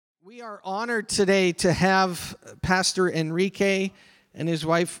We are honored today to have Pastor Enrique and his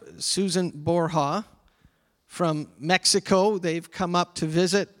wife Susan Borja from Mexico. They've come up to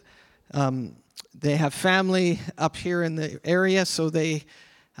visit. They have family up here in the area, so they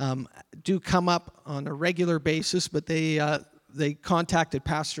do come up on a regular basis, but they contacted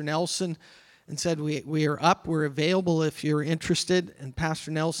Pastor Nelson and said, we are up, we're available if you're interested. And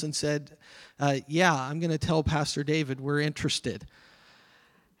Pastor Nelson said, yeah, I'm going to tell Pastor David we're interested.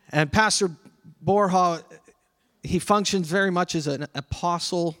 And Pastor Borja, he functions very much as an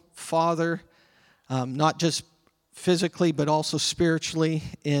apostle, father, not just physically, but also spiritually.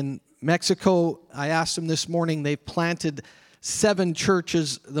 In Mexico, I asked him this morning, they've planted 7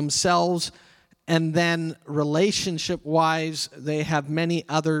 churches themselves, and then relationship-wise, they have many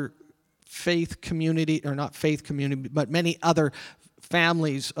other faith community, or not faith community, but many other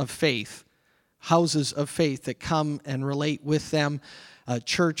families of faith, houses of faith that come and relate with them.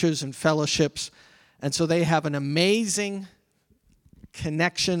 Churches and fellowships. And so they have an amazing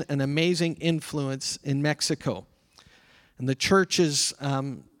connection, an amazing influence in Mexico. And the church is,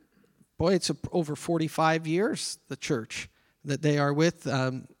 it's over 45 years, the church that they are with.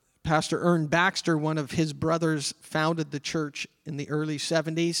 Pastor Ern Baxter, one of his brothers, founded the church in the early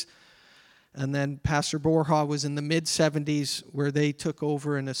 70s. And then Pastor Borja was in the mid-70s where they took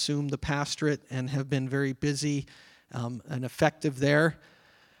over and assumed the pastorate and have been very busy and effective there.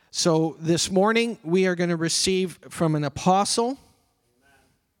 So this morning we are going to receive from an apostle.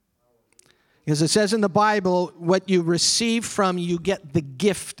 Because it says in the Bible, what you receive from, you get the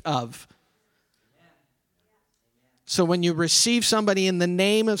gift of. So when you receive somebody in the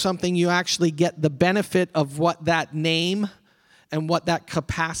name of something, you actually get the benefit of what that name and what that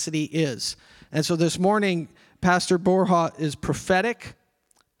capacity is. And so this morning, Pastor Borja is prophetic,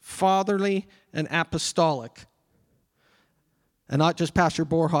 fatherly, and apostolic. And not just Pastor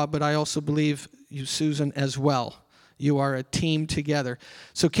Borja, but I also believe you, Susan, as well. You are a team together.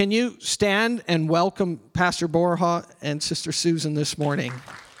 So can you stand and welcome Pastor Borja and Sister Susan this morning?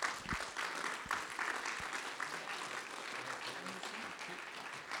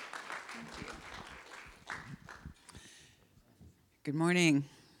 Good morning.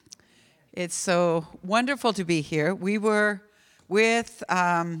 It's so wonderful to be here. We were with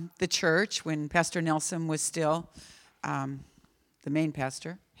the church when Pastor Nelson was still the main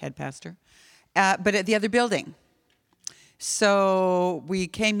pastor, head pastor, but at the other building. So we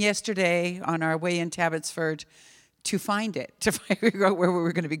came yesterday on our way into Abbotsford to find it, to figure out where we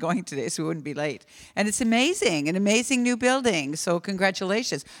were going to be going today so we wouldn't be late. And it's amazing, an amazing new building. So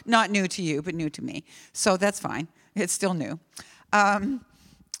congratulations. Not new to you, but new to me. So that's fine. It's still new.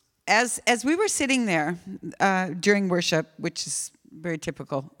 As we were sitting there during worship, which is very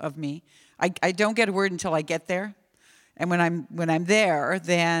typical of me, I don't get a word until I get there. And when I'm there,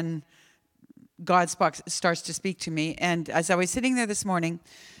 then God starts to speak to me. And as I was sitting there this morning,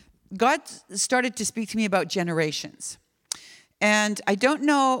 God started to speak to me about generations. And I don't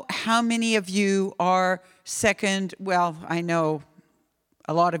know how many of you are I know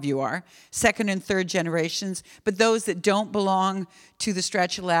a lot of you are, second and third generations, but those that don't belong to the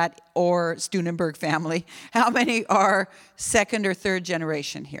Strachlat or Steunenberg family, how many are second or third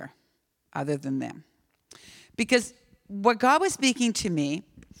generation here, other than them? Because what God was speaking to me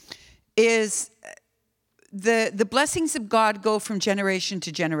is the blessings of God go from generation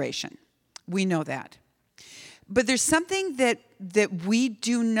to generation. We know that. But there's something that we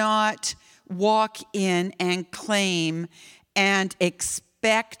do not walk in and claim and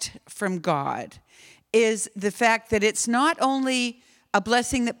expect from God, is the fact that it's not only a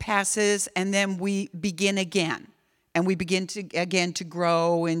blessing that passes and then we begin again. And we begin to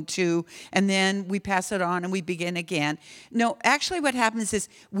grow and then we pass it on and we begin again. No, actually what happens is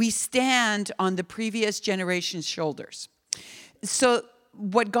we stand on the previous generation's shoulders. So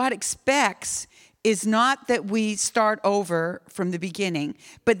what God expects is not that we start over from the beginning,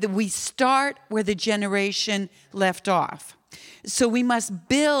 but that we start where the generation left off. So we must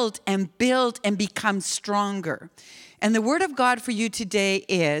build and become stronger. And the word of God for you today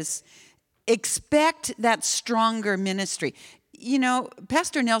is, expect that stronger ministry. You know,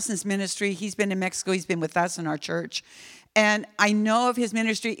 Pastor Nelson's ministry, he's been in Mexico, he's been with us in our church, and I know of his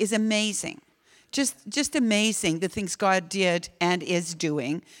ministry is amazing. Just amazing the things God did and is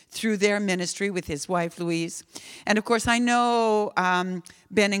doing through their ministry with his wife, Louise. And of course, I know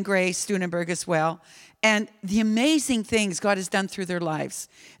Ben and Grace Steunenberg as well. And the amazing things God has done through their lives.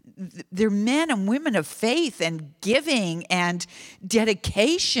 They're men and women of faith and giving and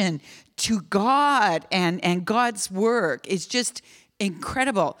dedication to God and God's work. It's just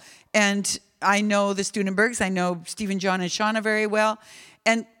incredible. And I know the Steunenbergs. I know Stephen, John, and Shauna very well.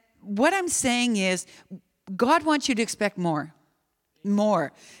 And what I'm saying is, God wants you to expect more.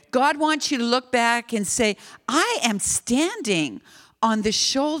 More. God wants you to look back and say, I am standing on the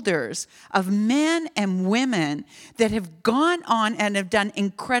shoulders of men and women that have gone on and have done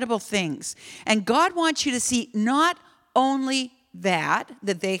incredible things. And God wants you to see not only that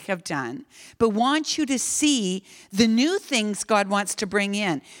they have done, but wants you to see the new things God wants to bring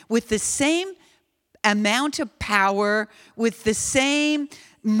in with the same amount of power, with the same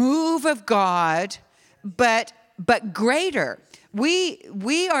move of God, but greater.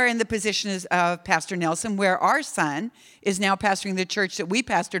 We are in the position of Pastor Nelson, where our son is now pastoring the church that we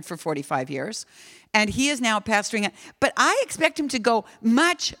pastored for 45 years. And he is now pastoring it. But I expect him to go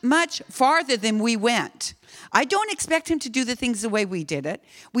much, much farther than we went. I don't expect him to do the things the way we did it.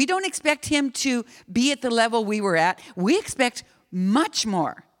 We don't expect him to be at the level we were at. We expect much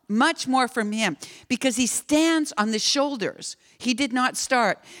more from him, because he stands on the shoulders. He did not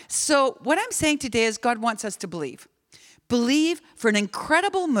start. So what I'm saying today is God wants us to believe. Believe for an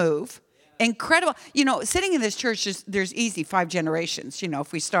incredible move. Incredible. Sitting in this church, there's easy 5 generations,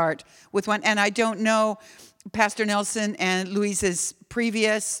 if we start with one. And I don't know Pastor Nelson and Louise's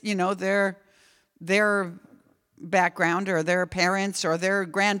previous, their background or their parents or their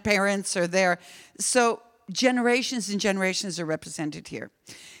grandparents or so generations and generations are represented here.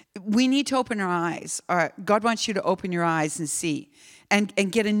 We need to open our eyes. God wants you to open your eyes and see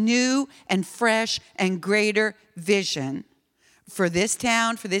and get a new and fresh and greater vision for this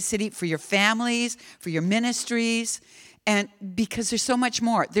town, for this city, for your families, for your ministries. And because there's so much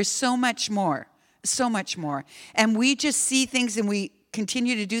more. There's so much more. So much more. And we just see things and we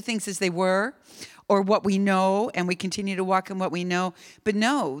continue to do things as they were or what we know, and we continue to walk in what we know. But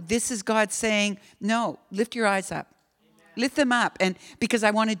no, this is God saying, no, lift your eyes up. Lift them up, and because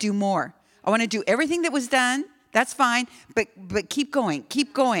I want to do more. I want to do everything that was done. That's fine, but keep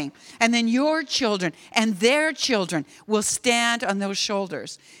going. And then your children and their children will stand on those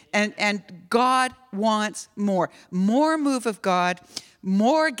shoulders. And God wants more. More move of God,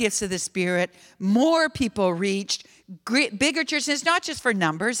 more gifts of the Spirit, more people reached, bigger churches. It's not just for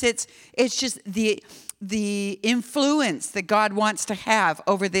numbers. It's just the influence that God wants to have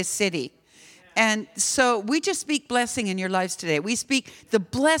over this city. And so we just speak blessing in your lives today. We speak the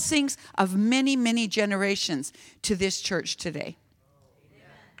blessings of many, many generations to this church today.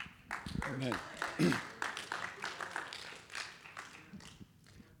 Amen.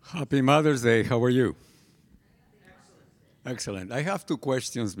 Happy Mother's Day. How are you? Excellent. I have 2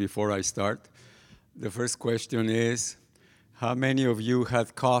 questions before I start. The first question is, how many of you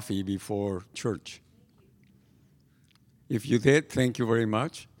had coffee before church? If you did, thank you very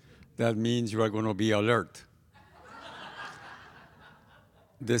much. That means you are going to be alert.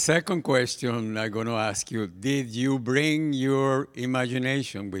 The second question I'm going to ask you, did you bring your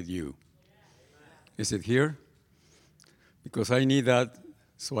imagination with you? Is it here? Because I need that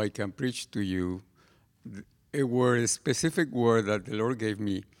so I can preach to you a specific word that the Lord gave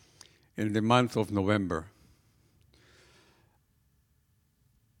me in the month of November.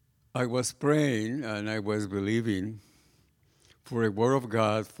 I was praying and I was believing for a word of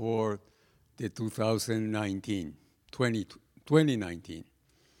God for the 2019.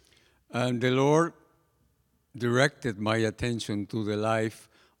 And the Lord directed my attention to the life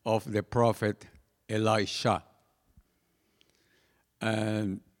of the prophet Elisha.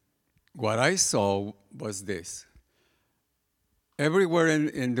 And what I saw was this. Everywhere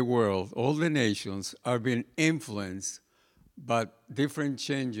in the world, all the nations are being influenced by different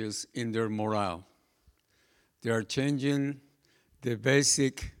changes in their morale. They are changing the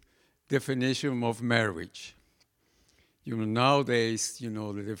basic definition of marriage. Nowadays,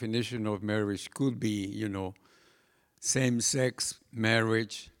 the definition of marriage could be, same-sex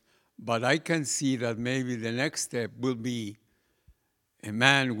marriage. But I can see that maybe the next step will be a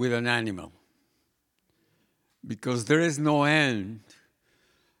man with an animal. Because there is no end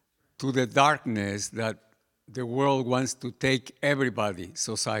to the darkness that the world wants to take everybody,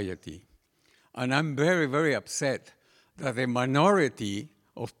 society. And I'm very, very upset that a minority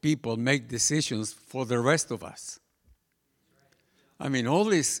of people make decisions for the rest of us. I mean, all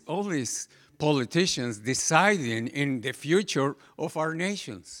these politicians deciding in the future of our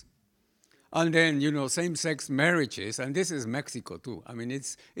nations. And then, same-sex marriages, and this is Mexico too. I mean,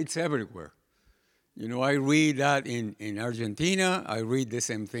 it's everywhere. I read that in Argentina. I read the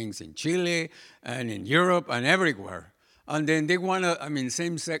same things in Chile and in Europe and everywhere. And then they want to,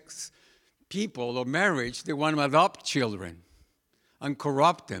 same-sex people or marriage, they want to adopt children and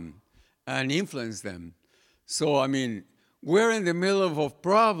corrupt them and influence them. So, we're in the middle of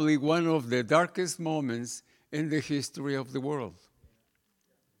probably one of the darkest moments in the history of the world.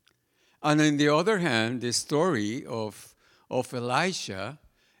 And on the other hand, the story of Elisha,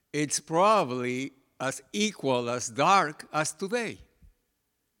 it's probably as equal, as dark as today.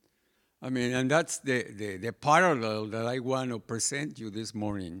 I mean, and that's the parallel that I want to present you this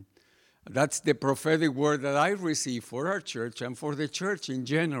morning. That's the prophetic word that I received for our church and for the church in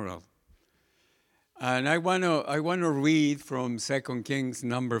general. And I want to read from 2 Kings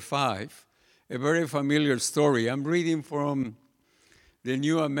number 5, a very familiar story. I'm reading from the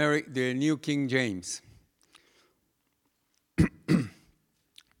New King James.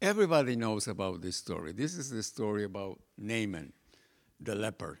 Everybody knows about this story. This is the story about Naaman, the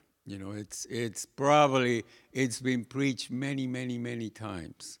leper. You know, it's been preached many, many, many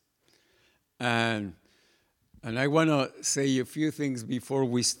times. And I want to say a few things before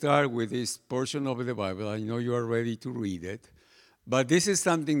we start with this portion of the Bible. I know you are ready to read it. But this is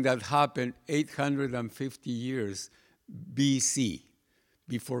something that happened 850 years BC,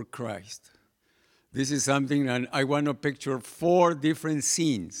 before Christ. This is something, and I want to picture 4 different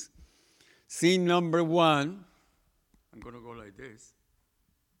scenes. Scene number 1, I'm going to go like this.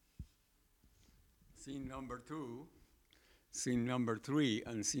 Scene number 2, scene number 3,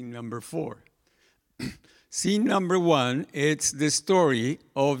 and scene number 4. Scene number 1, it's the story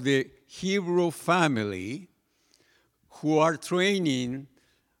of the Hebrew family who are training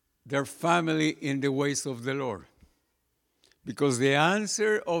their family in the ways of the Lord. Because the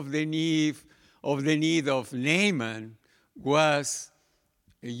answer of the need of Naaman was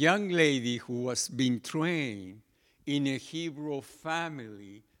a young lady who was being trained in a Hebrew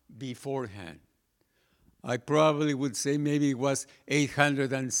family beforehand. I probably would say maybe it was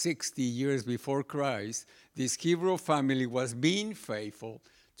 860 years before Christ. This Hebrew family was being faithful,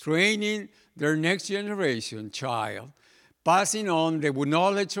 training their next generation child, passing on the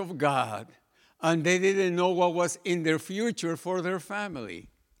knowledge of God, and they didn't know what was in their future for their family.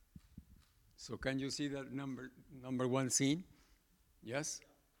 So can you see that number 1 scene? Yes?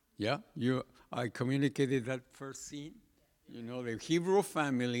 Yeah? I communicated that first scene. You know, the Hebrew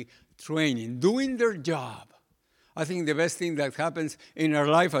family training, doing their job. I think the best thing that happens in our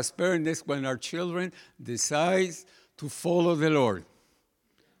life as parents is when our children decide to follow the Lord.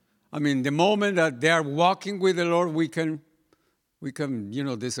 I mean, the moment that they are walking with the Lord, we can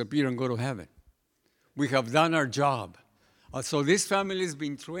disappear and go to heaven. We have done our job. So this family has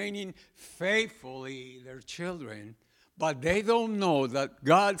been training faithfully their children, but they don't know that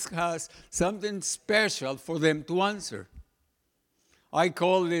God has something special for them to answer. I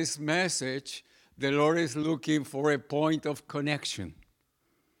call this message, the Lord is looking for a point of connection.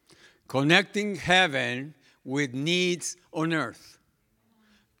 Connecting heaven with needs on earth.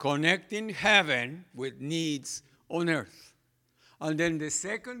 Connecting heaven with needs on earth. And then the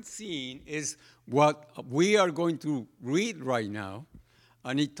second scene is what we are going to read right now,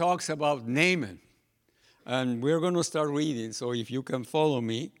 and it talks about Naaman. And we're going to start reading, so if you can follow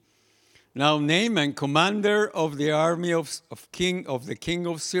me. Now Naaman, commander of the army of the king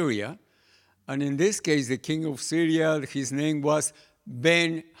of Syria, and in this case, the king of Syria, his name was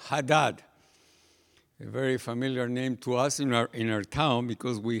Ben-Hadad. A very familiar name to us in our town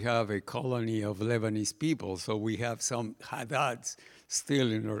because we have a colony of Lebanese people, so we have some Hadads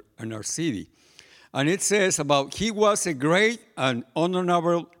still in our city. And it says about he was a great and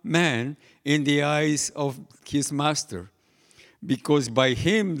honorable man in the eyes of his master, because by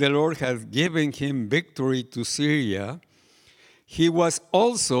him the Lord had given him victory to Syria. He was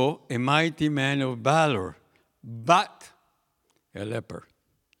also a mighty man of valor, but a leper.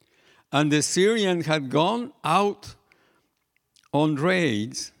 And the Syrian had gone out on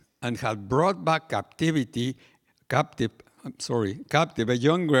raids and had brought back captive a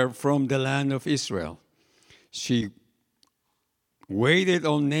young girl from the land of Israel. She waited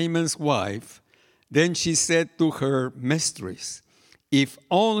on Naaman's wife. Then she said to her mistress, "If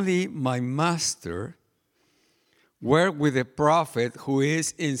only my master were with a prophet who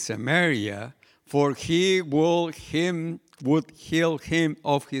is in Samaria, for he would heal him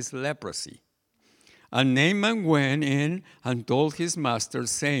of his leprosy." And Naaman went in and told his master,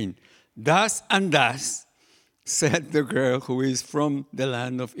 saying, "Thus and thus said the girl who is from the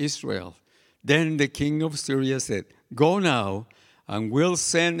land of Israel." Then the king of Syria said, "Go now, and we'll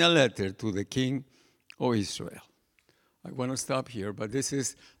send a letter to the king of Israel." I want to stop here, but this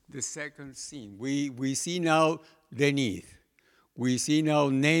is the second scene. We see now the need. We see now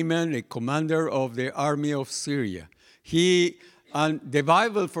Naaman, the commander of the army of Syria. And the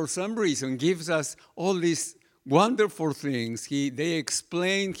Bible, for some reason, gives us all these wonderful things. They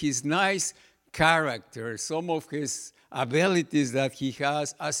explain his nice character, some of his abilities that he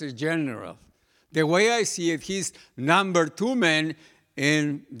has as a general. The way I see it, he's number 2 man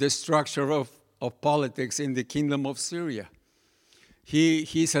in the structure of politics in the kingdom of Syria.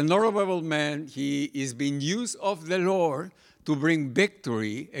 He's an honorable man. He is being used of the Lord to bring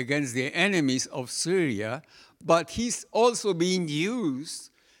victory against the enemies of Syria, but he's also being used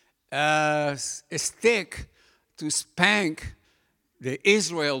as a stick to spank the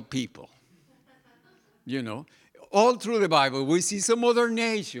Israel people. You know, all through the Bible, we see some other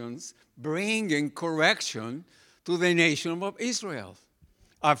nations bringing correction to the nation of Israel.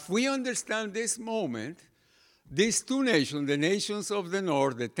 If we understand this moment, these two nations, the nations of the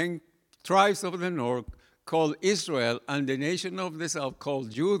north, the 10 tribes of the north called Israel, and the nation of the south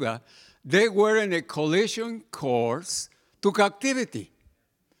called Judah, they were in a collision course to captivity.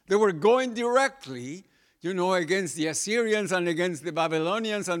 They were going directly, you know, against the Assyrians and against the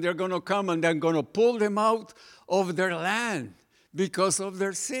Babylonians, and they're going to come and they're going to pull them out of their land because of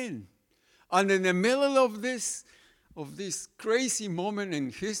their sin. And in the middle of this crazy moment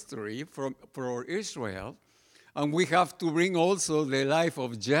in history for Israel, and we have to bring also the life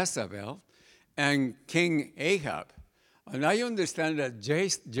of Jezebel and King Ahab. And I understand that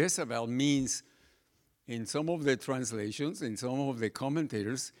Jezebel means, in some of the translations, in some of the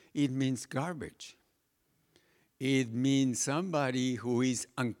commentators, it means garbage. It means somebody who is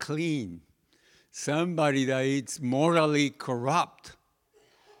unclean, somebody that is morally corrupt.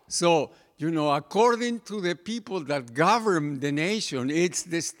 So, you know, according to the people that govern the nation, it's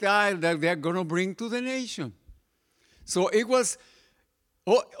the style that they're going to bring to the nation. So it was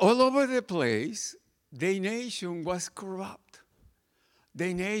all over the place. The nation was corrupt.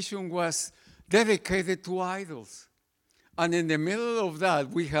 The nation was dedicated to idols. And in the middle of that,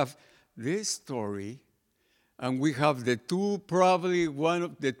 we have this story, and we have the two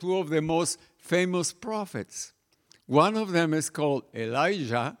of the most famous prophets. One of them is called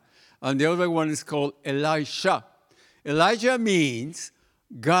Elijah, and the other one is called Elisha. Elijah means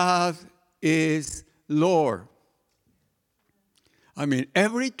God is Lord. I mean,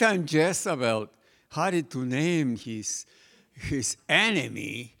 every time Jezebel had to name his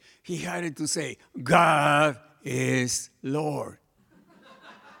enemy, he had to say, God is Lord.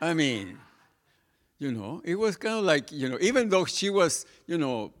 I mean, you know, it was kind of like, you know, even though she was, you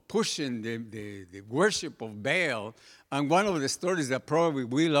know, pushing the worship of Baal, and one of the stories that probably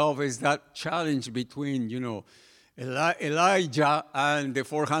we love is that challenge between, you know, Elijah and the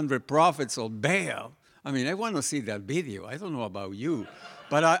 400 prophets of Baal. I mean, I want to see that video. I don't know about you.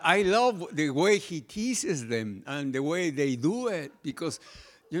 But I love the way he teases them and the way they do it because,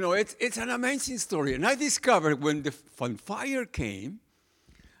 you know, it's an amazing story. And I discovered when fire came,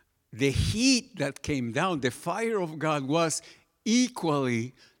 the heat that came down, the fire of God was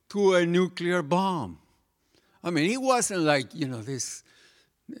equally to a nuclear bomb. I mean, it wasn't like, you know, this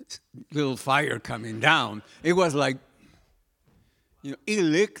little fire coming down. It was like, you know, it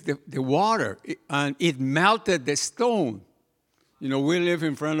licked the water and it melted the stone. You know, we live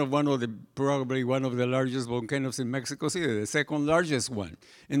in front of probably one of the largest volcanoes in Mexico City, the second largest one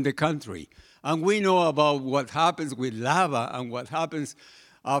in the country. And we know about what happens with lava and what happens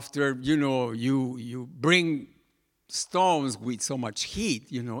after, you know, you bring stones with so much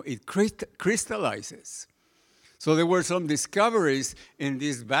heat, you know, it crystallizes. So there were some discoveries in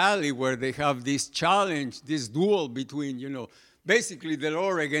this valley where they have this challenge, this duel between, you know, basically the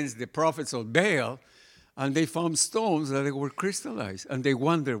Lord against the prophets of Baal, and they found stones that they were crystallized, and they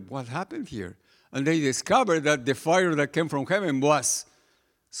wondered what happened here. And they discovered that the fire that came from heaven was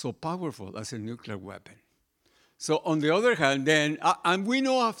so powerful as a nuclear weapon. So on the other hand, then, and we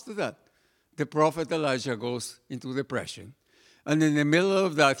know after that, the prophet Elijah goes into depression. And in the middle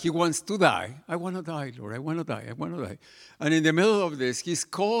of that, he wants to die. I want to die, Lord. I want to die. I want to die. And in the middle of this, he's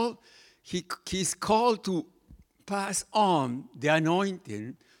called to pass on the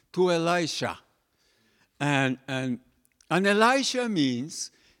anointing to Elisha. And Elisha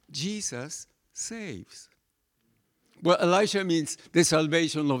means Jesus saves. Well, Elisha means the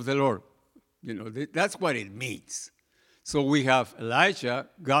salvation of the Lord. You know, that's what it means. So we have Elijah,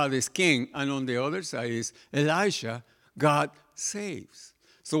 God is king, and on the other side is Elisha, God saves.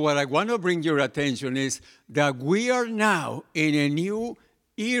 So what I want to bring your attention is that we are now in a new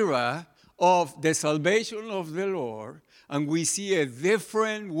era of the salvation of the Lord, and we see a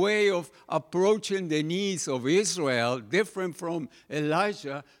different way of approaching the needs of Israel, different from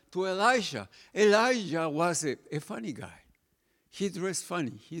Elijah to Elisha. Elijah was a funny guy. He dressed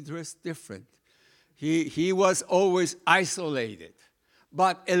funny. He dressed different. He was always isolated.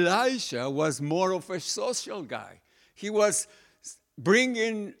 But Elisha was more of a social guy. He was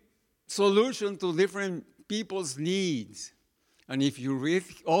bringing solution to different people's needs. And if you read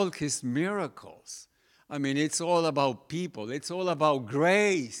all his miracles, I mean, it's all about people. It's all about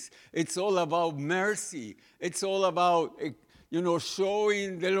grace. It's all about mercy. It's all about,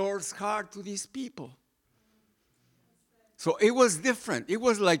 showing the Lord's heart to these people. So it was different. It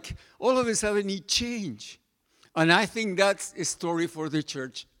was like all of a sudden it changed. And I think that's a story for the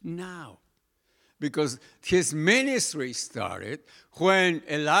church now. Because his ministry started when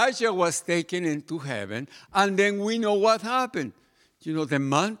Elijah was taken into heaven, and then we know what happened. The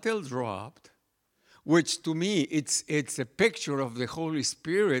mantle dropped, which to me, it's a picture of the Holy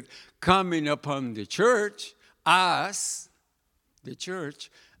Spirit coming upon the church, us, the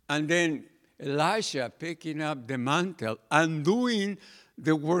church, and then Elisha picking up the mantle and doing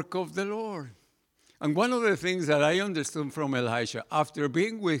the work of the Lord. And one of the things that I understood from Elisha, after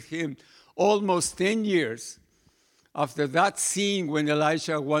being with him almost 10 years, after that scene when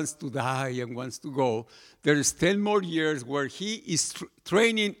Elisha wants to die and wants to go, there's 10 more years where he is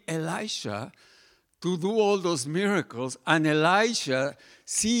training Elisha to do all those miracles. And Elisha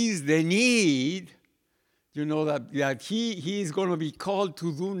sees the need, that he is going to be called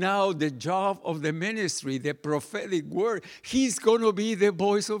to do now the job of the ministry, the prophetic word. He's going to be the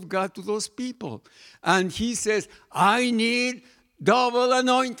voice of God to those people. And he says, I need double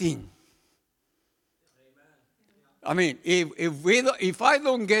anointing. I mean, if I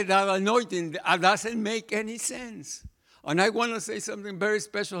don't get that anointing, that doesn't make any sense. And I want to say something very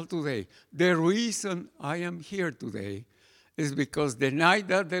special today. The reason I am here today is because the night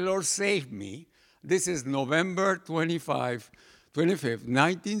that the Lord saved me, this is November 25th,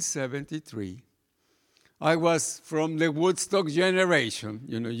 1973. I was from the Woodstock generation.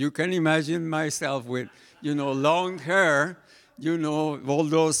 You can imagine myself with, long hair, all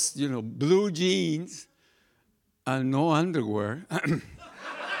those, blue jeans, and no underwear.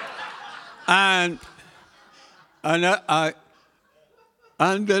 and the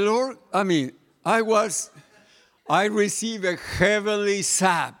Lord, I received a heavenly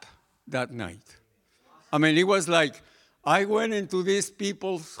sap that night. It was like I went into these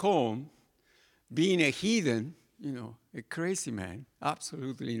people's home being a heathen, a crazy man,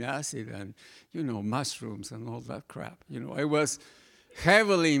 absolutely in acid and, mushrooms and all that crap. I was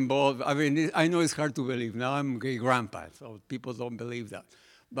heavily involved. I know it's hard to believe. Now I'm a grandpa, so people don't believe that.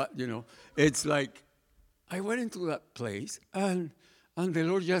 But, it's like I went into that place and the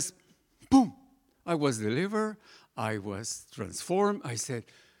Lord just, boom, I was delivered. I was transformed. I said,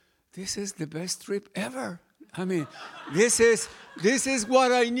 this is the best trip ever. This is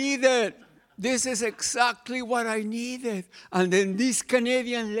what I needed. This is exactly what I needed. And then this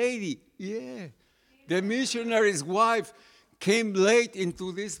Canadian lady, the missionary's wife, came late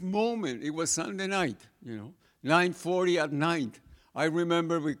into this moment. It was Sunday night, 9:40 at night. I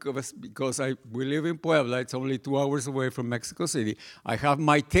remember because we live in Puebla. It's only 2 hours away from Mexico City. I have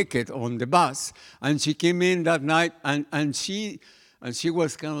my ticket on the bus, and she came in that night, and she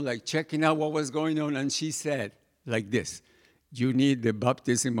was kind of like checking out what was going on, and she said like this, you need the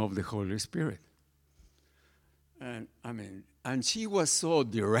baptism of the Holy Spirit. And she was so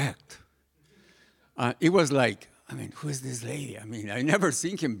direct. It was like, who is this lady? I never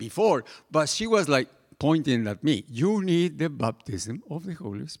seen him before, but she was like pointing at me. You need the baptism of the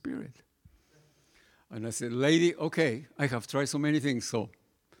Holy Spirit. And I said, lady, okay, I have tried so many things, so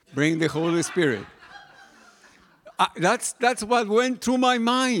bring the Holy Spirit. That's what went through my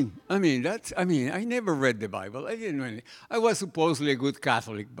mind. I never read the Bible. I didn't know anything. I was supposedly a good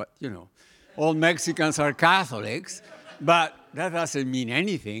Catholic, but, all Mexicans are Catholics. But that doesn't mean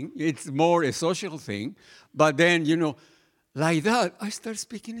anything. It's more a social thing. But then, like that, I start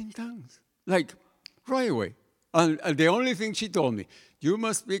speaking in tongues. Like, right away. And the only thing she told me, you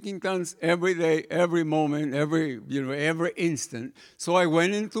must speak in tongues every day, every moment, every instant. So I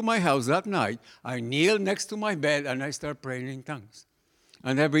went into my house that night. I kneeled next to my bed, and I started praying in tongues.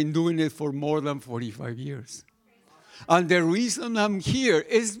 And I've been doing it for more than 45 years. And the reason I'm here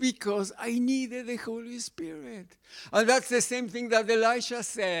is because I needed the Holy Spirit. And that's the same thing that Elisha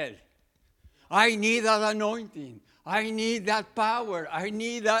said. I need that anointing. I need that power. I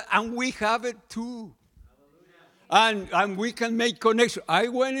need that. And we have it too. And we can make connection. I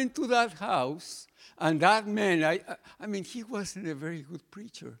went into that house, and that man, he wasn't a very good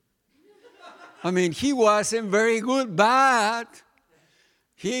preacher. He wasn't very good, but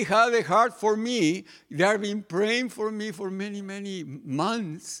he had a heart for me. They have been praying for me for many, many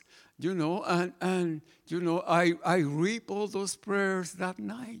months, I reap all those prayers that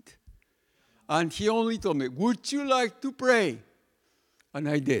night. And he only told me, would you like to pray? And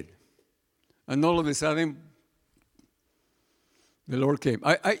I did. And all of a sudden, the Lord came.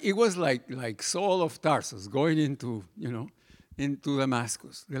 It was like Saul of Tarsus going into into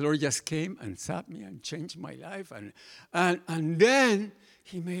Damascus. The Lord just came and sat me and changed my life. And then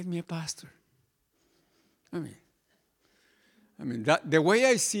he made me a pastor. I mean the way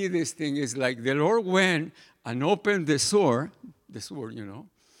I see this thing is like the Lord went and opened the sword,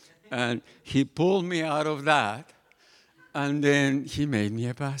 and he pulled me out of that, and then he made me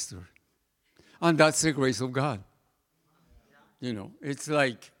a pastor. And that's the grace of God. It's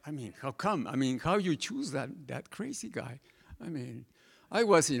like, how come? How you choose that crazy guy? I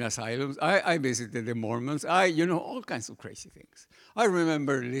was in asylums. I visited the Mormons. All kinds of crazy things. I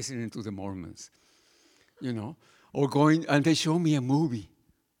remember listening to the Mormons, or going, and they showed me a movie,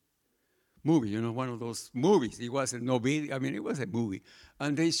 one of those movies. It wasn't no video. It was a movie.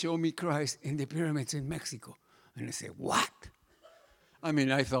 And they showed me Christ in the pyramids in Mexico. And I said, what?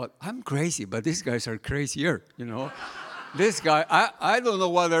 I thought, I'm crazy, but these guys are crazier, This guy, I don't know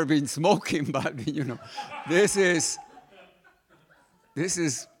what they've been smoking, but, this is,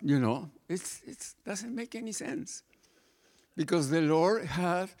 it doesn't make any sense. Because the Lord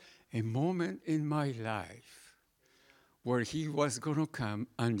had a moment in my life where he was going to come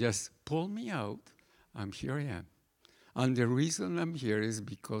and just pull me out, and here I am. And the reason I'm here is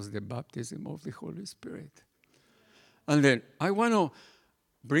because the baptism of the Holy Spirit. And then I want to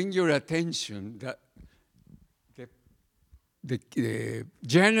bring your attention that the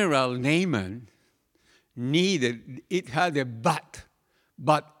General Naaman had a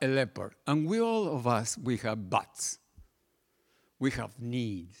but a leper. And all of us, we have buts. We have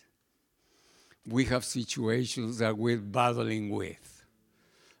needs. We have situations that we're battling with.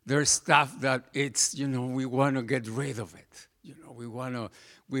 There's stuff that we want to get rid of it.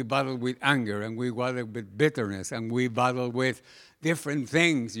 We battle with anger, and we battle with bitterness, and we battle with different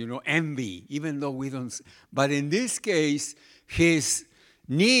things, envy, even though we don't. But in this case, his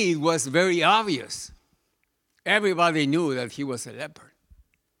need was very obvious. Everybody knew that he was a leper.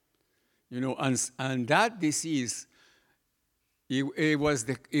 And that disease, it was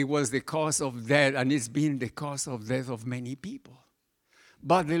the cause of death, and it's been the cause of death of many people.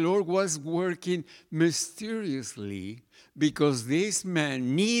 But the Lord was working mysteriously because this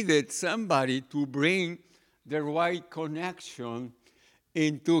man needed somebody to bring the right connection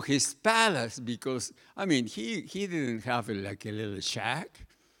into his palace because, he didn't have like a little shack.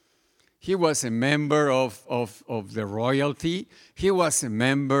 He was a member of the royalty. He was a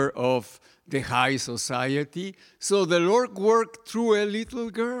member of the high society. So the Lord worked through a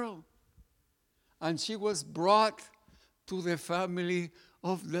little girl. And she was brought to the family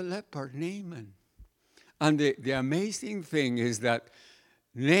of the leper, Naaman. And the amazing thing is that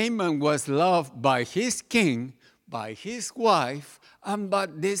Naaman was loved by his king, by his wife, and by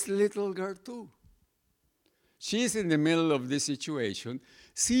this little girl too. She's in the middle of this situation.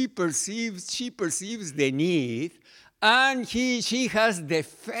 She perceives the need, and she has the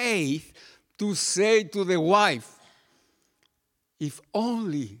faith to say to the wife, if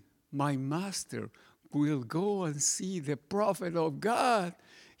only my master will go and see the prophet of God,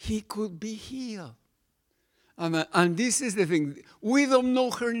 he could be healed. And this is the thing. We don't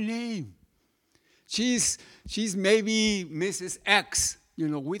know her name. She's maybe Mrs. X.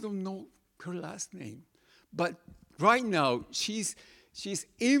 We don't know her last name. But right now, she's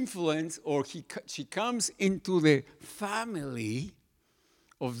influenced, or she comes into the family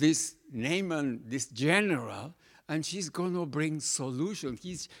of this Naaman, this general, and she's going to bring solution.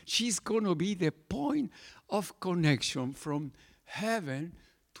 She's going to be the point of connection from heaven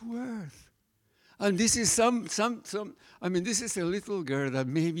to earth. And this is this is a little girl that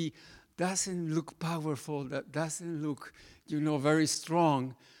maybe doesn't look powerful, that doesn't look, very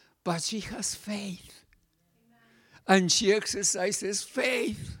strong, but she has faith. Amen. And she exercises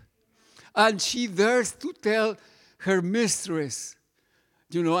faith. And she dares to tell her mistress,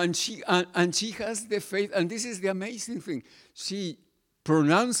 and she has the faith. And this is the amazing thing. She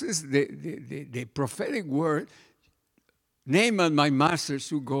pronounces the prophetic word, Naaman, my master,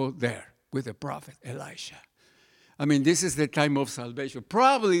 should go there with the prophet Elisha. This is the time of salvation.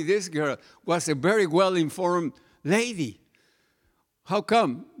 Probably this girl was a very well-informed lady. How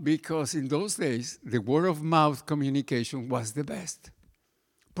come? Because in those days, the word-of-mouth communication was the best.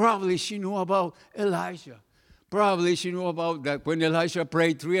 Probably she knew about Elijah. Probably she knew about that when Elisha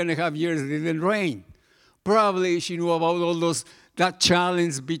prayed 3.5 years, it didn't rain. Probably she knew about all that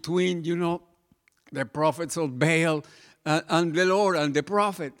challenge between, the prophets of Baal and the Lord and the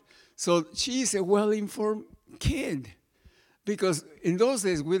prophet. So she's a well-informed kid, because in those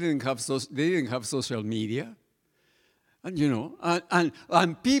days they didn't have social media,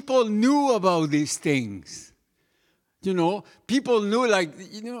 and people knew about these things. People knew,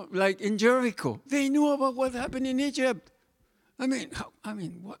 like in Jericho, they knew about what happened in Egypt.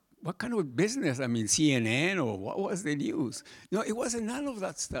 What kind of business? CNN or what was the news? No, it wasn't none of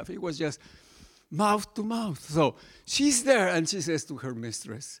that stuff. It was just mouth to mouth. So she's there, and she says to her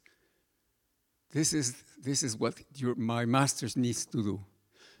mistress, this is what my master needs to do.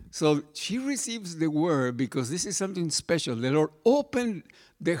 So she receives the word because this is something special. The Lord opened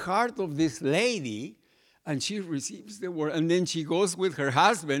the heart of this lady, and she receives the word. And then she goes with her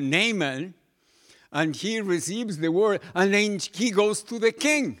husband, Naaman, and he receives the word, and then he goes to the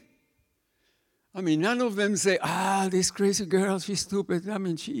king. None of them say, this crazy girl, she's stupid.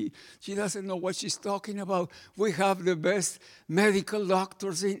 She doesn't know what she's talking about. We have the best medical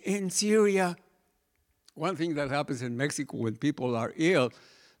doctors in Syria. One thing that happens in Mexico when people are ill,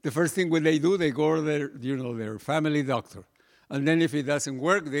 the first thing when they do, they go to their family doctor. And then if it doesn't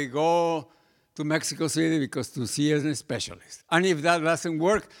work, they go to Mexico City to see a specialist. And if that doesn't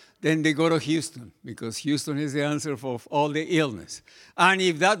work, then they go to Houston, because Houston is the answer for all the illness. And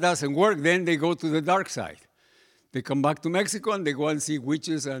if that doesn't work, then they go to the dark side. They come back to Mexico and they go and see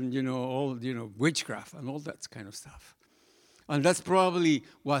witches and, witchcraft and all that kind of stuff. And that's probably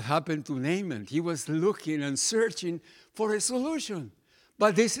what happened to Naaman. He was looking and searching for a solution.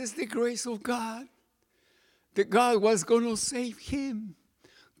 But this is the grace of God. That God was going to save him.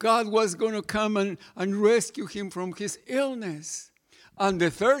 God was going to come and rescue him from his illness. And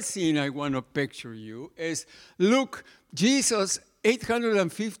the third scene I want to picture you is, look, Jesus,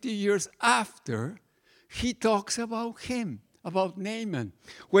 850 years after, he talks about him, about Naaman.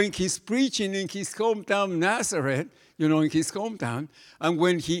 When he's preaching in his hometown, Nazareth, in his hometown, and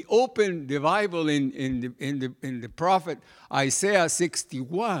when he opened the Bible in the prophet Isaiah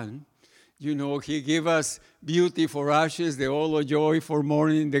 61, he gave us beauty for ashes, the oil of joy for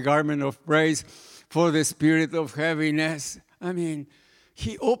mourning, the garment of praise for the spirit of heaviness.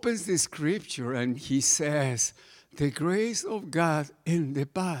 He opens the scripture and he says, the grace of God in the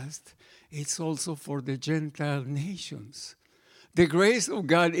past, it's also for the Gentile nations. The grace of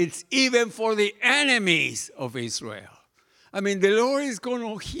God, it's even for the enemies of Israel. The Lord is going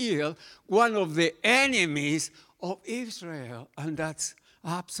to heal one of the enemies of Israel, and that's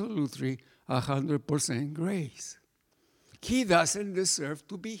absolutely 100% grace. He doesn't deserve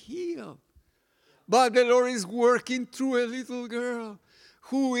to be healed. But the Lord is working through a little girl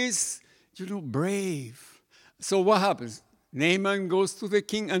who is, brave. So what happens? Naaman goes to the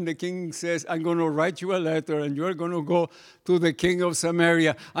king, and the king says, I'm going to write you a letter, and you're going to go to the king of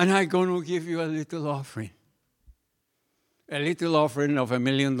Samaria, and I'm going to give you a little offering. A little offering of $1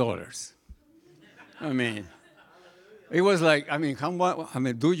 million. It was like,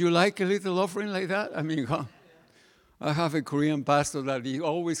 do you like a little offering like that? I have a Korean pastor that he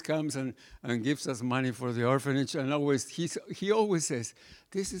always comes and gives us money for the orphanage, and he always says,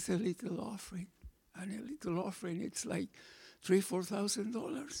 this is a little offering. And a little offering, it's like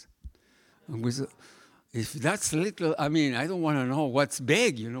 $3,000-$4,000. And we said, if that's little, I don't want to know what's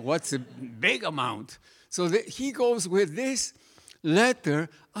big, what's a big amount. So he goes with this letter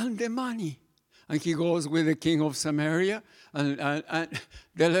and the money. And he goes with the king of Samaria, and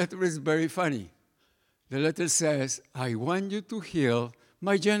the letter is very funny. The letter says, I want you to heal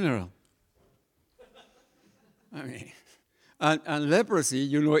my general. And leprosy,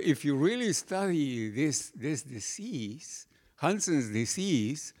 if you really study this disease, Hansen's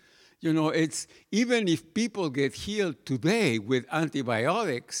disease, it's even if people get healed today with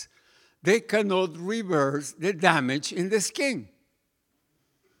antibiotics, they cannot reverse the damage in the skin.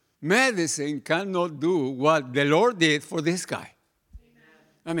 Medicine cannot do what the Lord did for this guy.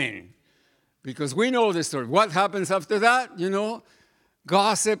 Amen. Because we know the story. What happens after that?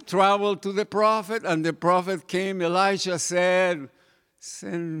 Gossip traveled to the prophet, and the prophet came. Elisha said,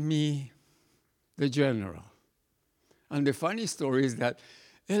 send me the general. And the funny story is that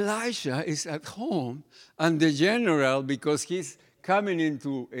Elisha is at home, and the general, because he's coming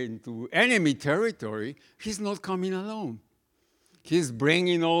into enemy territory, he's not coming alone. He's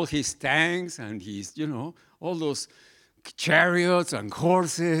bringing all his tanks and his, all those chariots and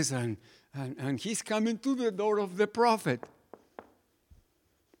horses, and he's coming to the door of the prophet.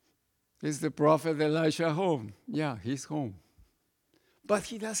 Is the prophet Elisha home? Yeah, he's home. But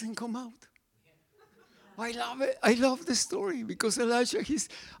he doesn't come out. I love it. I love the story because Elisha,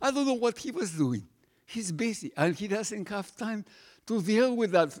 I don't know what he was doing. He's busy and he doesn't have time to deal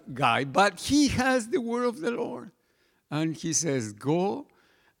with that guy, but he has the word of the Lord. And he says, go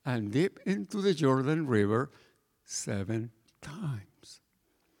and dip into the Jordan River 7 times.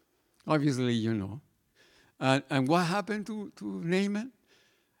 Obviously, And what happened to Naaman?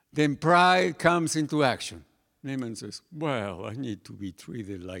 Then pride comes into action. Naaman says, well, I need to be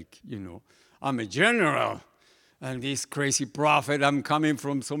treated like, I'm a general. And this crazy prophet, I'm coming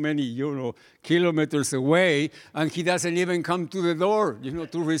from so many, kilometers away, and he doesn't even come to the door,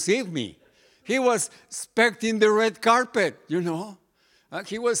 to receive me. He was expecting the red carpet,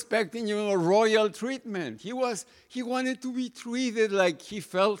 he was expecting, royal treatment. He wanted to be treated like he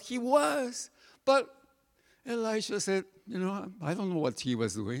felt he was. But Elisha said, I don't know what he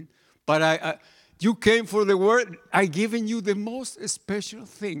was doing, but you came for the word. I given you the most special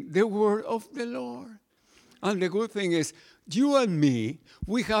thing, the word of the Lord. And the good thing is, you and me,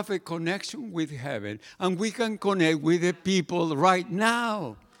 we have a connection with heaven, and we can connect with the people right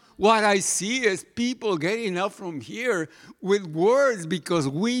now. What I see is people getting up from here with words because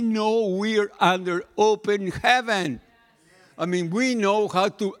we know we're under open heaven. I mean, we know how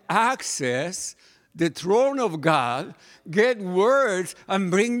to access the throne of God, get words, and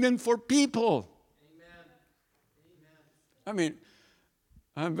bring them for people. Amen. I mean,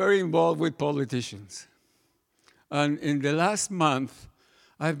 I'm very involved with politicians. And in the last month,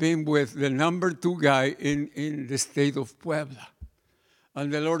 I've been with the number 2 guy in the state of Puebla.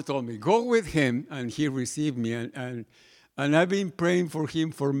 And the Lord told me, go with him, and he received me. And I've been praying for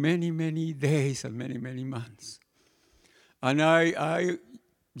him for many, many days and many, many months. And I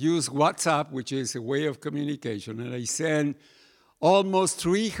use WhatsApp, which is a way of communication, and I send almost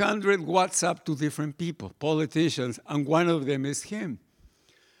 300 WhatsApp to different people, politicians, and one of them is him.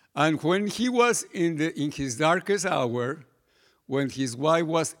 And when he was in his darkest hour, when his wife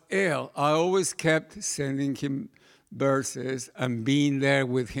was ill, I always kept sending him verses and being there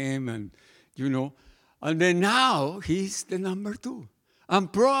with him, and and then now he's the number 2,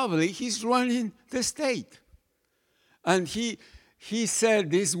 and probably he's running the state. And he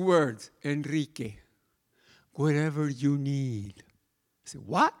said these words, Enrique, whatever you need. I said,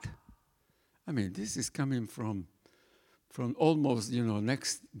 what? I mean, this is coming from almost,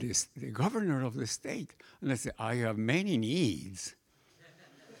 the governor of the state. And I said, I have many needs.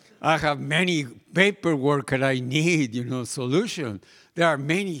 I have many paperwork that I need, solution. There are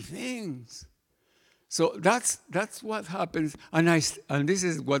many things. So that's what happens. And this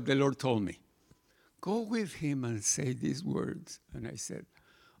is what the Lord told me. Go with him and say these words. And I said,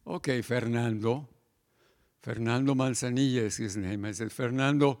 okay, Fernando Manzanilla is his name. I said,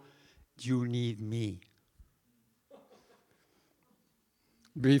 Fernando, you need me.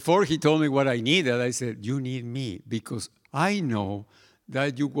 Before he told me what I needed, I said, you need me, because I know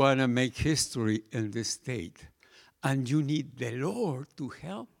that you want to make history in this state. And you need the Lord to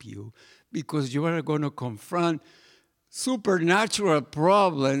help you, because you are going to confront supernatural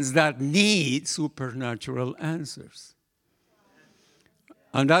problems that need supernatural answers.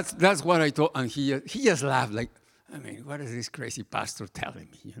 And that's what I told, and he just laughed like, I mean, what is this crazy pastor telling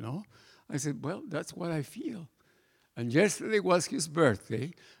me, I said, well, that's what I feel. And yesterday was his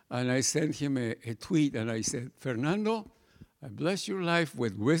birthday, and I sent him a tweet, and I said, Fernando, I bless your life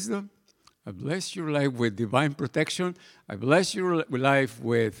with wisdom. I bless your life with divine protection. I bless your life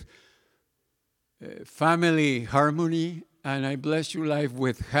with family harmony, and I bless your life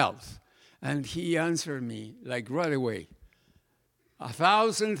with health. And he answered me like right away,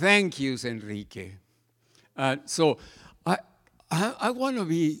 1,000 thank yous, Enrique. So I want to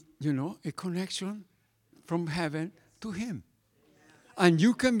be, a connection from heaven to him. And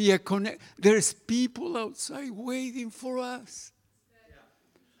you can be a connect. There's people outside waiting for us.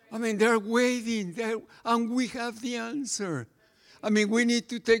 I mean, they're waiting, and we have the answer. I mean, we need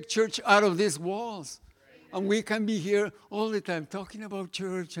to take church out of these walls. And we can be here all the time talking about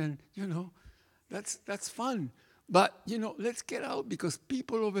church, and, that's fun. But, let's get out, because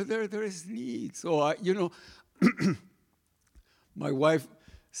people over there is need. So, my wife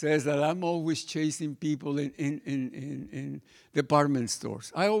says that I'm always chasing people in department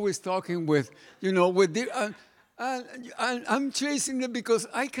stores. I always talking with, and I'm chasing them because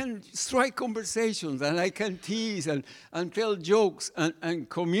I can strike conversations, and I can tease and tell jokes and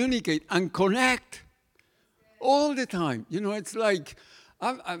communicate and connect all the time. It's like,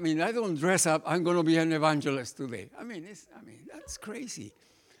 I don't dress up. I'm going to be an evangelist today. That's crazy.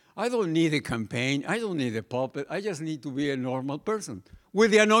 I don't need a campaign. I don't need a pulpit. I just need to be a normal person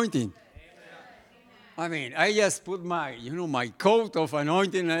with the anointing. Amen. I just put my coat of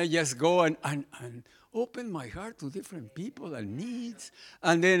anointing, and I just go and open my heart to different people and needs.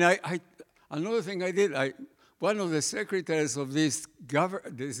 And then another thing I did, one of the secretaries of this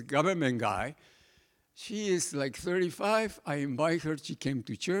government guy, she is like 35. I invite her. She came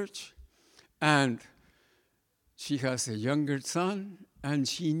to church, and she has a younger son, and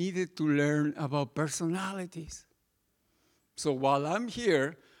she needed to learn about personalities. So while I'm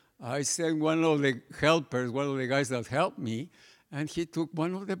here, I sent one of the helpers, one of the guys that helped me, and he took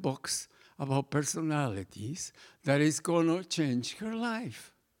one of the books, about personalities that is going to change her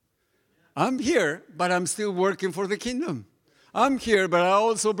life. I'm here, but I'm still working for the kingdom. I'm here, but I'm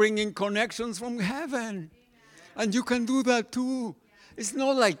also bringing connections from heaven. And you can do that too. It's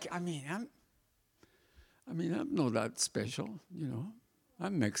not like, I'm not that special,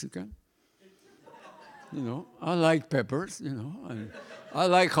 I'm Mexican. I like peppers, and I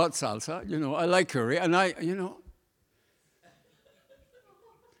like hot salsa, I like curry, and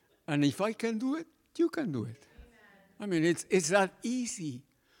and if I can do it, you can do it. It's that easy.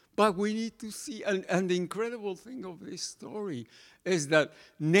 But we need to see, and the incredible thing of this story is that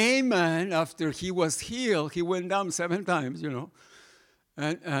Naaman, after he was healed, he went down 7 times,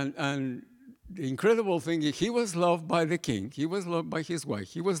 and the incredible thing is he was loved by the king, he was loved by his wife,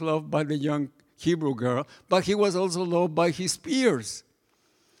 he was loved by the young Hebrew girl, but he was also loved by his peers.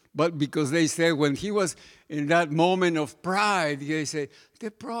 But because they said when he was in that moment of pride, they say, the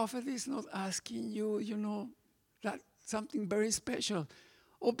prophet is not asking you, that something very special.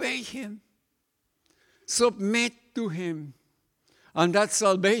 Obey him. Submit to him. And that's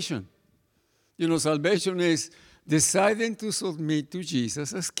salvation. Salvation is deciding to submit to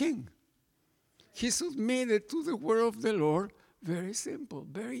Jesus as king. He submitted to the word of the Lord. Very simple,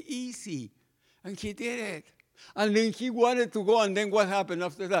 very easy. And he did it. And then he wanted to go, and then what happened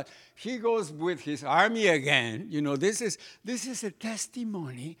after that? He goes with his army again. This is a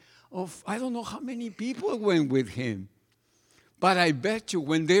testimony of, I don't know how many people went with him. But I bet you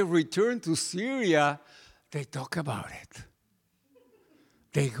when they return to Syria, they talk about it.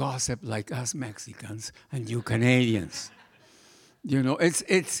 They gossip like us Mexicans and you Canadians.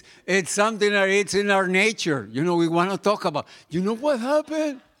 It's something that it's in our nature. We want to talk about. What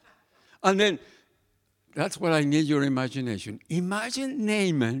happened? And then, that's what I need your imagination. Imagine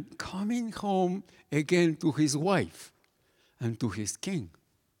Naaman coming home again to his wife and to his king.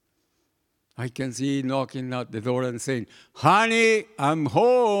 I can see knocking at the door and saying, honey, I'm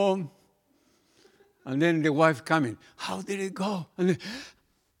home. And then the wife coming, how did it go? And then,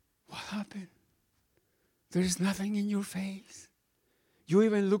 what happened? There is nothing in your face. You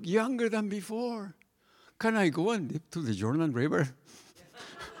even look younger than before. Can I go and dip to the Jordan River?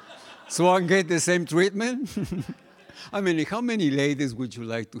 So I get the same treatment? How many ladies would you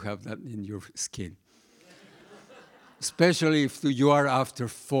like to have that in your skin? Especially if you are after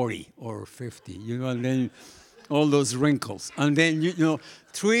 40 or 50, and then all those wrinkles. And then,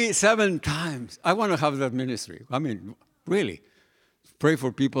 7 times. I want to have that ministry. Really. Pray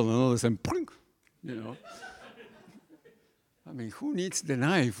for people and all of a sudden, who needs the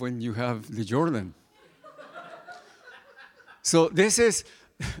knife when you have the Jordan? So this is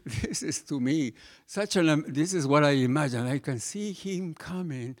to me this is what I imagine. I can see him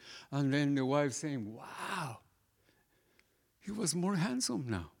coming, and then the wife saying, wow, he was more handsome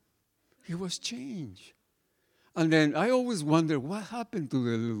now. He was changed. And then I always wonder what happened to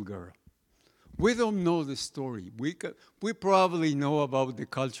the little girl. We don't know the story. We probably know about the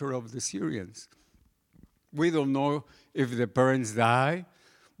culture of the Syrians. We don't know if the parents died,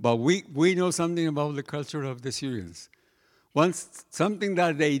 but we know something about the culture of the Syrians. Something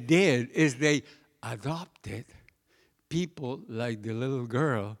that they did is they adopted people like the little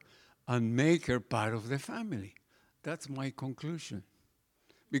girl and make her part of the family. That's my conclusion.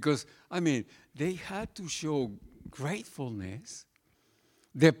 Because, they had to show gratefulness.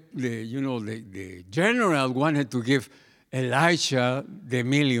 The general wanted to give Elisha the $1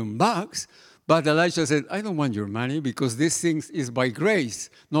 million, but Elisha said, I don't want your money because this thing is by grace,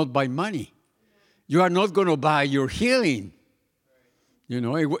 not by money. You are not going to buy your healing.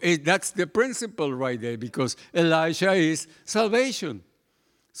 That's the principle right there, because Elisha is salvation.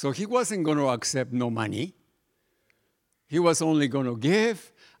 So he wasn't going to accept no money. He was only going to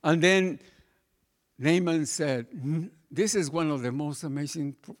give. And then Naaman said, this is one of the most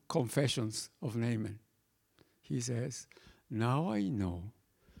amazing confessions of Naaman. He says, now I know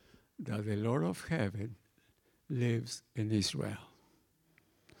that the Lord of heaven lives in Israel.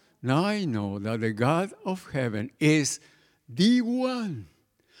 Now I know that the God of heaven is the one.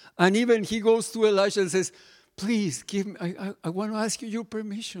 And even he goes to Elisha and says, please give me, I want to ask you your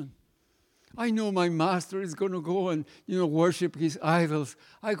permission. I know my master is going to go and, worship his idols.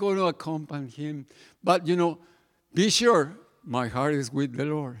 I'm going to accompany him. But, be sure my heart is with the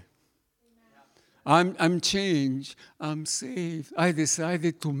Lord. I'm changed. I'm saved. I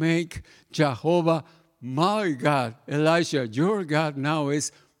decided to make Jehovah my God. Elisha, your God now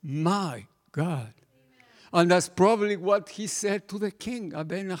is my God. And that's probably what he said to the king,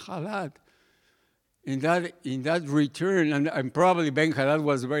 Ben-Hadad. In that return, and probably Ben-Hadad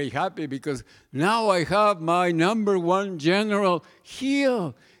was very happy because now I have my number 1 general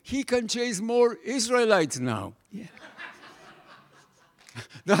healed. he can chase more Israelites now. Yeah.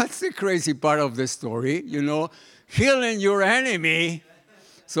 That's the crazy part of the story, healing your enemy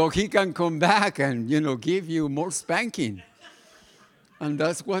so he can come back and, give you more spanking. And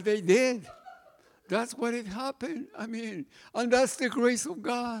that's what they did. That's what it happened. And that's the grace of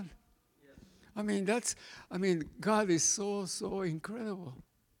God. God is so, so incredible.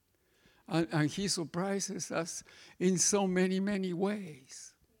 And he surprises us in so many, many ways.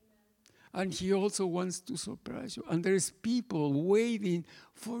 And he also wants to surprise you. And there's people waiting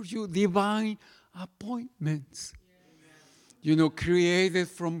for you, divine appointments, created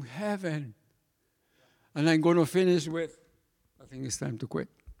from heaven. And I'm going to finish with, I think it's time to quit.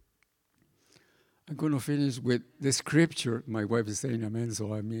 I'm going to finish with the scripture. My wife is saying amen,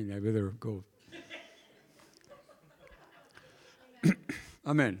 so I better go.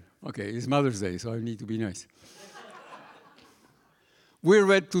 Amen. Okay, it's Mother's Day, so I need to be nice. We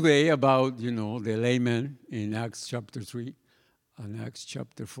read today about, the layman in Acts chapter 3 and Acts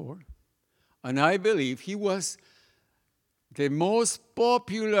chapter 4. And I believe he was the most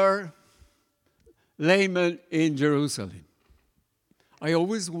popular layman in Jerusalem. I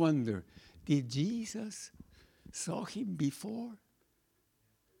always wonder, did Jesus saw him before?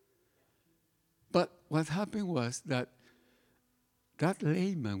 But what happened was that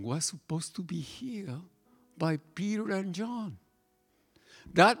layman was supposed to be healed by Peter and John.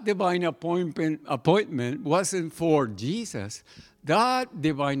 That divine appointment wasn't for Jesus. That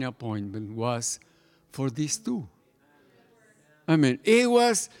divine appointment was for these two. It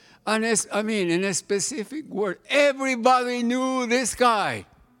was in a specific word. Everybody knew this guy.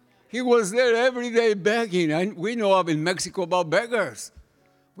 He was there every day begging. And we know in Mexico about beggars.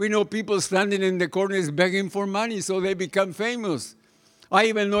 We know people standing in the corners begging for money so they become famous. I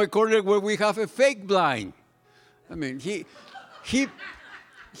even know a corner where we have a fake blind.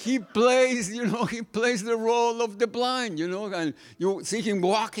 He plays, he plays the role of the blind, and you see him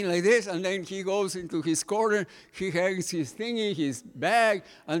walking like this, and then he goes into his corner, he hangs his thingy, his bag,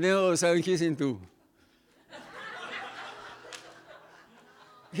 and then all of a sudden he's into.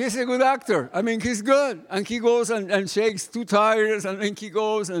 He's a good actor. He's good. And he goes and shakes two tires, and then he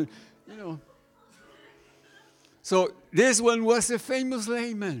goes and, So this one was a famous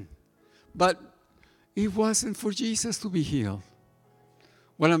layman, but it wasn't for Jesus to be healed.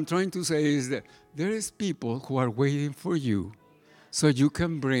 What I'm trying to say is that there is people who are waiting for you so you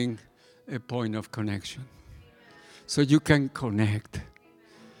can bring a point of connection, so you can connect.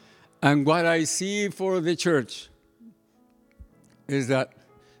 And what I see for the church is that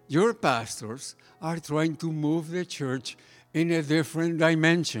your pastors are trying to move the church in a different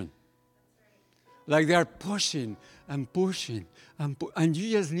dimension. Like they are pushing and pushing, and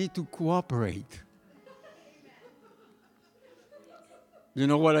you just need to cooperate. You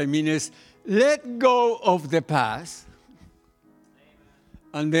know what I mean is, let go of the past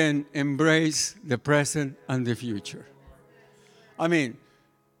and then embrace the present and the future.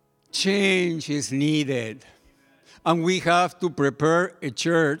 Change is needed. And we have to prepare a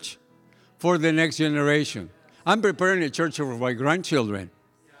church for the next generation. I'm preparing a church for my grandchildren.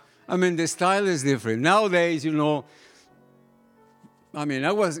 The style is different. Nowadays, I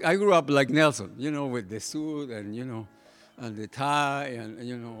grew up like Nelson, with the suit and, and the tie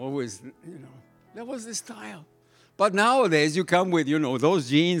and, always, that was the style. But nowadays you come with, those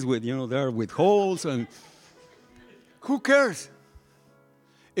jeans with, they're with holes and who cares?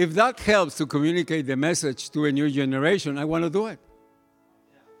 If that helps to communicate the message to a new generation, I want to do it.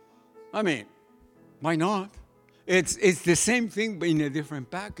 Why not? It's the same thing but in a different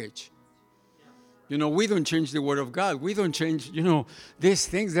package. We don't change the Word of God. We don't change, these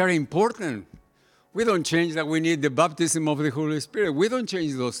things that are important. We don't change that we need the baptism of the Holy Spirit. We don't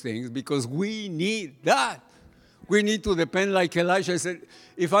change those things because we need that. We need to depend, like Elijah said,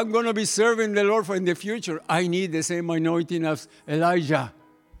 if I'm going to be serving the Lord in the future, I need the same anointing as Elijah.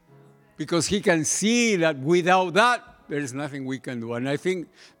 Because he can see that without that, there is nothing we can do. And I think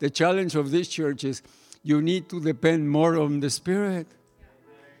the challenge of this church is you need to depend more on the Spirit.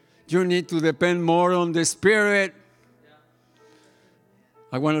 You need to depend more on the Spirit.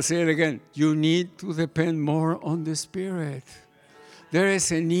 I want to say it again. You need to depend more on the Spirit. There is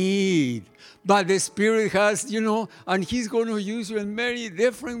a need. But the Spirit has, and He's going to use you in many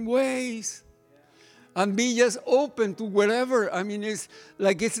different ways. And be just open to whatever. It's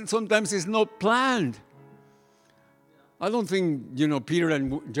like sometimes it's not planned. I don't think, Peter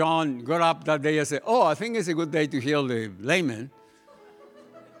and John got up that day and said, I think it's a good day to heal the layman.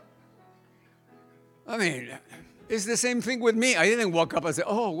 It's the same thing with me. I didn't walk up and say,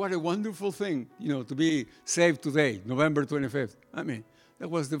 what a wonderful thing, to be saved today, November 25th. That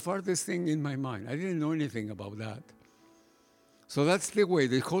was the farthest thing in my mind. I didn't know anything about that. So that's the way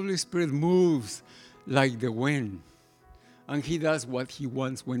the Holy Spirit moves like the wind. And he does what he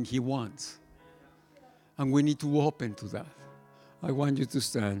wants when he wants. And we need to open to that. I want you to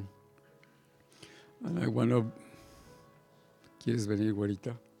stand. And I want to... ¿Quieres venir,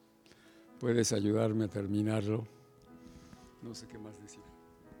 güerita? ¿Puedes ayudarme a terminarlo? No sé qué más decir.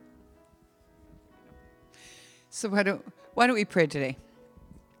 So why don't we pray today?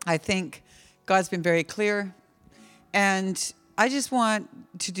 I think God's been very clear. And I just want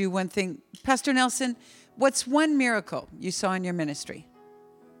to do one thing. Pastor Nelson, what's one miracle you saw in your ministry?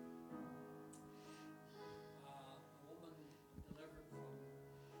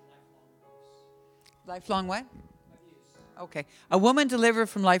 Lifelong what? Abuse. Okay. A woman delivered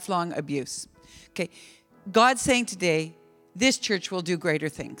from lifelong abuse. Okay. God's saying today, this church will do greater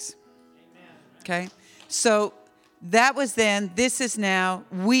things. Amen. Okay. So that was then, this is now.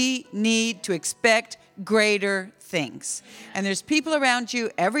 We need to expect greater things. And there's people around you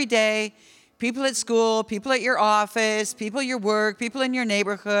every day, people at school, people at your office, people at your work, people in your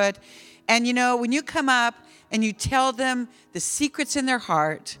neighborhood. And you know, when you come up and you tell them the secrets in their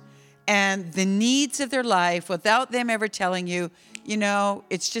heart and the needs of their life without them ever telling you, you know,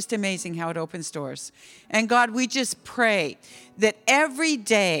 it's just amazing how it opens doors. And God, we just pray that every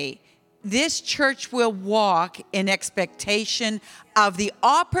day this church will walk in expectation of the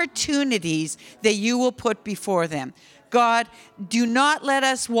opportunities that you will put before them. God, do not let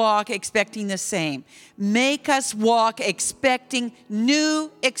us walk expecting the same. Make us walk expecting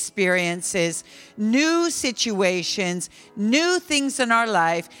new experiences, new situations, new things in our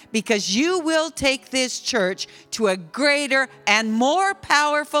life, because you will take this church to a greater and more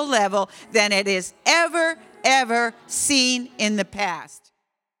powerful level than it is ever seen in the past.